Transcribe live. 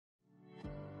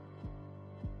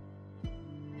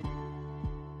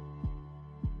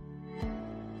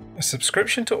A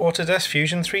subscription to Autodesk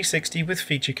Fusion 360 with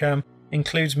Featurecam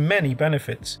includes many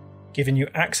benefits, giving you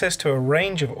access to a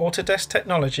range of Autodesk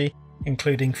technology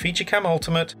including Featurecam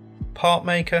Ultimate,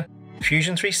 PartMaker,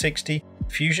 Fusion 360,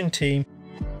 Fusion Team,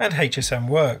 and HSM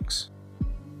Works.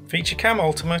 Featurecam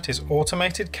Ultimate is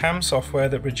automated CAM software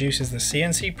that reduces the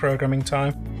CNC programming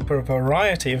time for a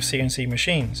variety of CNC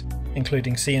machines,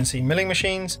 including CNC milling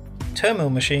machines,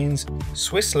 terminal machines,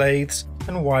 Swiss lathes,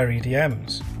 and wire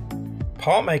EDMs.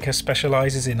 PartMaker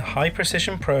specializes in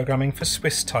high-precision programming for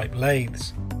Swiss-type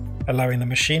lathes, allowing the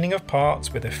machining of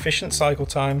parts with efficient cycle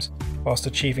times whilst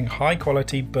achieving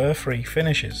high-quality burr-free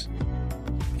finishes.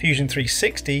 Fusion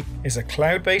 360 is a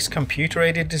cloud-based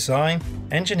computer-aided design,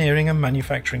 engineering and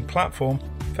manufacturing platform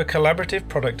for collaborative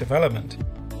product development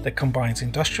that combines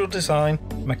industrial design,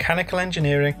 mechanical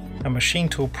engineering and machine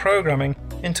tool programming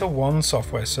into one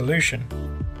software solution.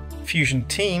 Fusion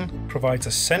Team provides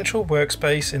a central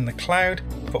workspace in the cloud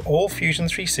for all Fusion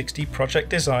 360 project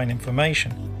design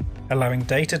information, allowing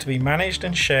data to be managed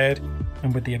and shared,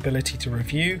 and with the ability to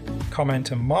review,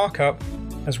 comment and markup,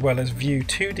 as well as view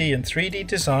 2D and 3D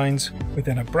designs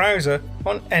within a browser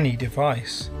on any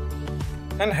device.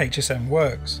 And HSM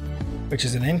Works, which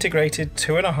is an integrated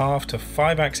 2.5 to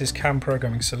 5-axis CAM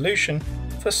programming solution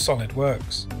for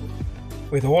SolidWorks.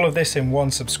 With all of this in one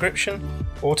subscription,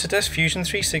 Autodesk Fusion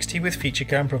 360 with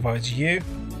Featurecam provides you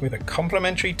with a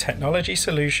complementary technology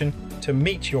solution to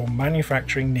meet your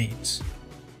manufacturing needs.